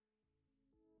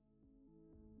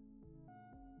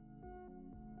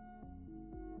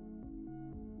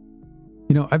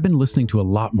I've been listening to a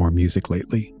lot more music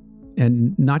lately,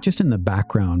 and not just in the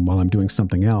background while I'm doing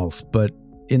something else, but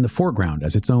in the foreground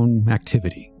as its own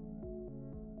activity.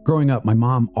 Growing up, my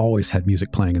mom always had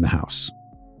music playing in the house.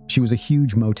 She was a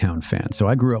huge Motown fan, so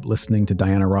I grew up listening to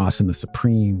Diana Ross and the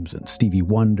Supremes and Stevie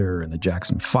Wonder and the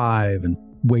Jackson 5 and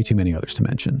way too many others to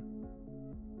mention.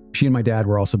 She and my dad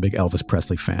were also big Elvis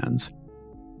Presley fans.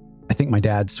 I think my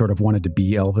dad sort of wanted to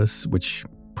be Elvis, which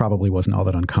probably wasn't all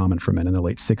that uncommon for men in the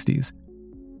late 60s.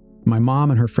 My mom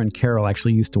and her friend Carol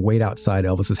actually used to wait outside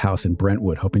Elvis's house in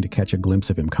Brentwood, hoping to catch a glimpse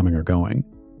of him coming or going.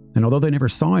 And although they never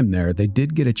saw him there, they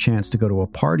did get a chance to go to a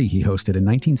party he hosted in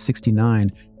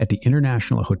 1969 at the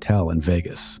International Hotel in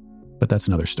Vegas. But that's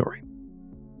another story.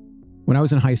 When I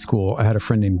was in high school, I had a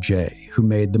friend named Jay who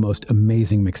made the most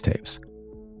amazing mixtapes.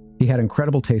 He had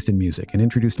incredible taste in music and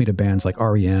introduced me to bands like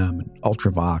R.E.M. and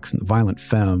Ultravox and the Violent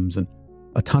Femmes and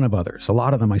a ton of others. A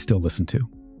lot of them I still listen to.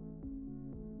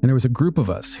 And there was a group of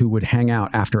us who would hang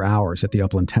out after hours at the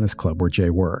Upland Tennis Club where Jay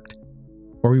worked.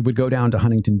 Or we would go down to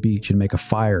Huntington Beach and make a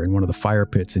fire in one of the fire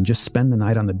pits and just spend the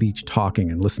night on the beach talking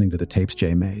and listening to the tapes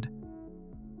Jay made.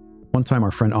 One time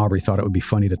our friend Aubrey thought it would be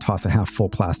funny to toss a half-full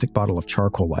plastic bottle of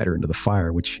charcoal lighter into the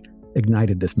fire, which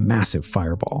ignited this massive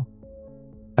fireball.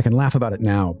 I can laugh about it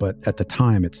now, but at the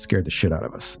time it scared the shit out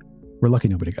of us. We're lucky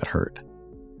nobody got hurt.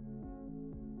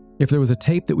 If there was a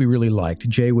tape that we really liked,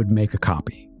 Jay would make a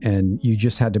copy, and you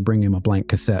just had to bring him a blank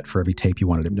cassette for every tape you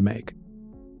wanted him to make.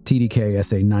 TDK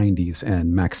SA90s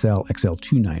and Maxell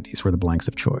XL290s were the blanks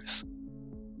of choice.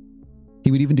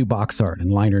 He would even do box art and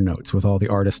liner notes with all the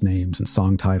artist names and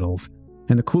song titles,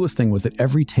 and the coolest thing was that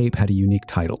every tape had a unique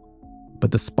title,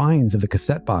 but the spines of the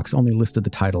cassette box only listed the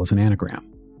title as an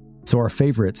anagram. So our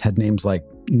favorites had names like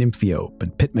Nymphiope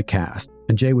and Pitmacast,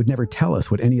 and Jay would never tell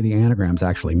us what any of the anagrams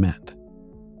actually meant.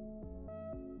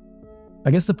 I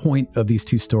guess the point of these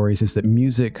two stories is that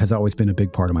music has always been a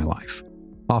big part of my life,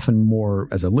 often more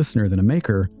as a listener than a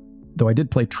maker, though I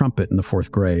did play trumpet in the 4th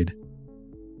grade.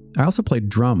 I also played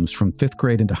drums from 5th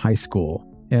grade into high school,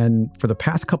 and for the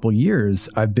past couple years,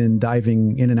 I've been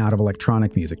diving in and out of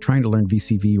electronic music, trying to learn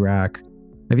VCV rack.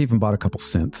 I've even bought a couple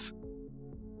synths.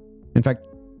 In fact,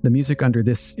 the music under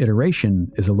this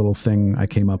iteration is a little thing I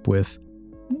came up with,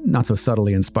 not so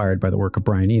subtly inspired by the work of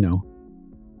Brian Eno.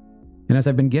 And as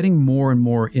I've been getting more and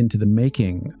more into the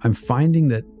making, I'm finding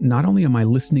that not only am I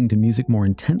listening to music more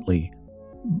intently,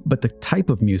 but the type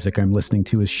of music I'm listening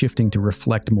to is shifting to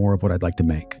reflect more of what I'd like to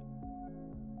make.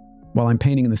 While I'm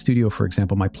painting in the studio, for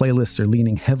example, my playlists are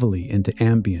leaning heavily into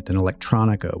ambient and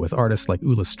electronica with artists like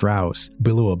Ulla Strauss,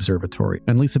 Billow Observatory,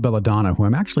 and Lisa Belladonna, who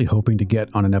I'm actually hoping to get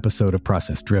on an episode of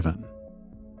Process Driven.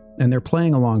 And they're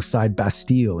playing alongside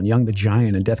Bastille and Young the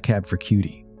Giant and Death Cab for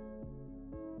Cutie.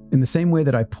 In the same way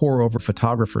that I pore over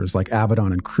photographers like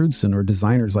Avedon and Crewdson or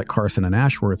designers like Carson and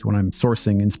Ashworth when I'm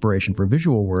sourcing inspiration for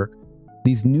visual work,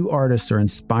 these new artists are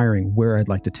inspiring where I'd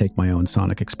like to take my own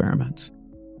sonic experiments.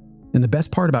 And the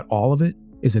best part about all of it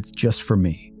is it's just for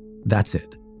me. That's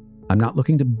it. I'm not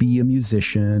looking to be a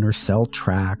musician or sell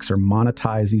tracks or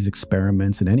monetize these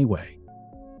experiments in any way.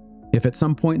 If at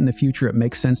some point in the future it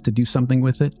makes sense to do something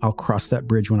with it, I'll cross that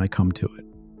bridge when I come to it.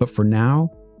 But for now,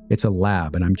 it's a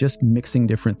lab, and I'm just mixing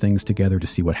different things together to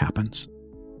see what happens.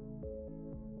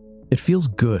 It feels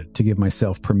good to give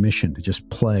myself permission to just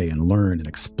play and learn and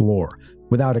explore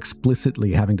without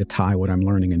explicitly having to tie what I'm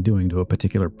learning and doing to a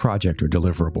particular project or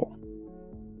deliverable.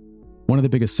 One of the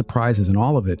biggest surprises in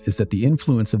all of it is that the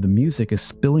influence of the music is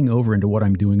spilling over into what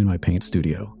I'm doing in my paint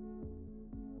studio.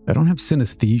 I don't have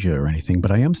synesthesia or anything,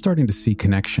 but I am starting to see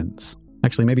connections.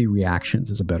 Actually, maybe reactions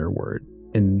is a better word.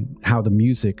 In how the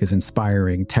music is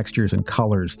inspiring textures and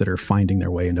colors that are finding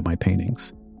their way into my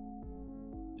paintings.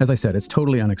 As I said, it's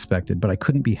totally unexpected, but I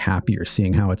couldn't be happier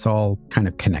seeing how it's all kind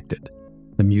of connected.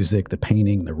 The music, the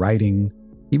painting, the writing,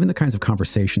 even the kinds of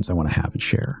conversations I want to have and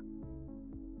share.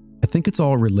 I think it's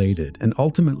all related and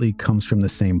ultimately comes from the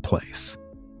same place.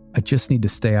 I just need to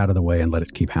stay out of the way and let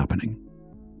it keep happening.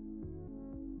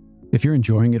 If you're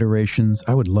enjoying Iterations,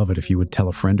 I would love it if you would tell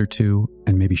a friend or two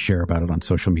and maybe share about it on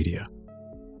social media.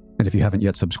 And if you haven't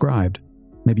yet subscribed,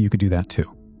 maybe you could do that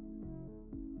too.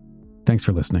 Thanks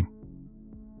for listening.